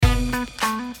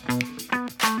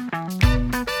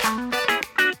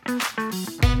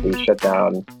shut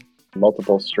down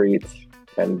multiple streets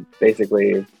and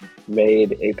basically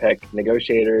made APEC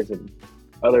negotiators and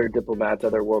other diplomats,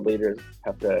 other world leaders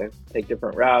have to take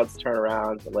different routes, turn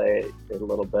around, delay it a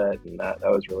little bit, and that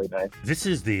was really nice. This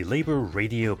is the Labor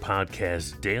Radio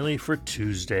Podcast Daily for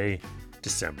Tuesday,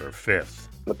 December 5th.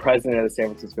 The president of the San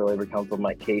Francisco Labor Council,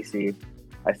 Mike Casey,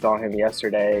 I saw him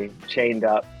yesterday chained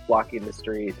up, blocking the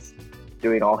streets,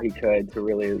 doing all he could to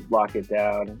really lock it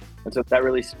down. And so that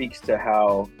really speaks to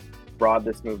how broad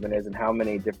this movement is and how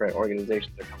many different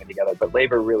organizations are coming together. But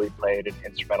labor really played an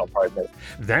instrumental part in this.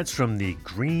 That's from the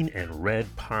Green and Red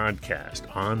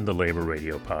podcast on the Labor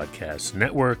Radio Podcast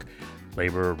Network,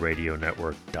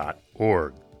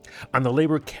 laborradionetwork.org. On the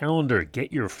Labor calendar,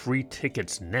 get your free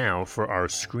tickets now for our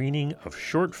screening of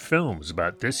short films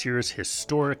about this year's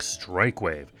historic strike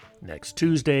wave next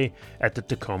Tuesday at the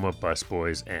Tacoma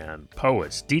Busboys and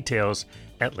Poets. Details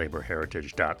at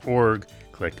laborheritage.org.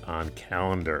 Click on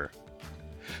calendar.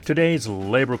 Today's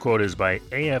labor quote is by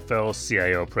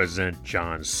AFL-CIO President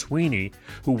John Sweeney,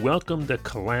 who welcomed the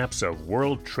collapse of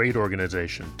World Trade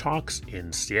Organization talks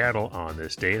in Seattle on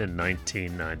this date in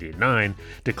 1999,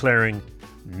 declaring,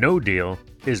 "No deal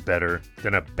is better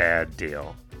than a bad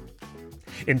deal."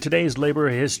 In today's labor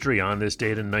history on this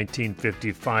date in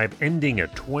 1955, ending a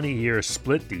 20-year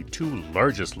split, the two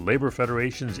largest labor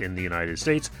federations in the United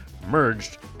States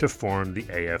merged to form the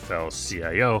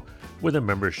AFL-CIO with a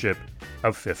membership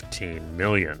of 15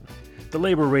 million. The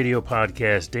Labor Radio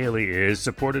Podcast Daily is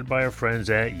supported by our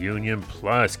friends at Union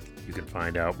Plus. You can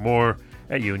find out more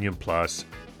at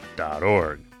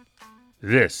unionplus.org.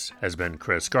 This has been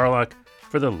Chris Garlock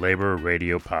for the Labor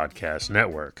Radio Podcast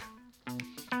Network.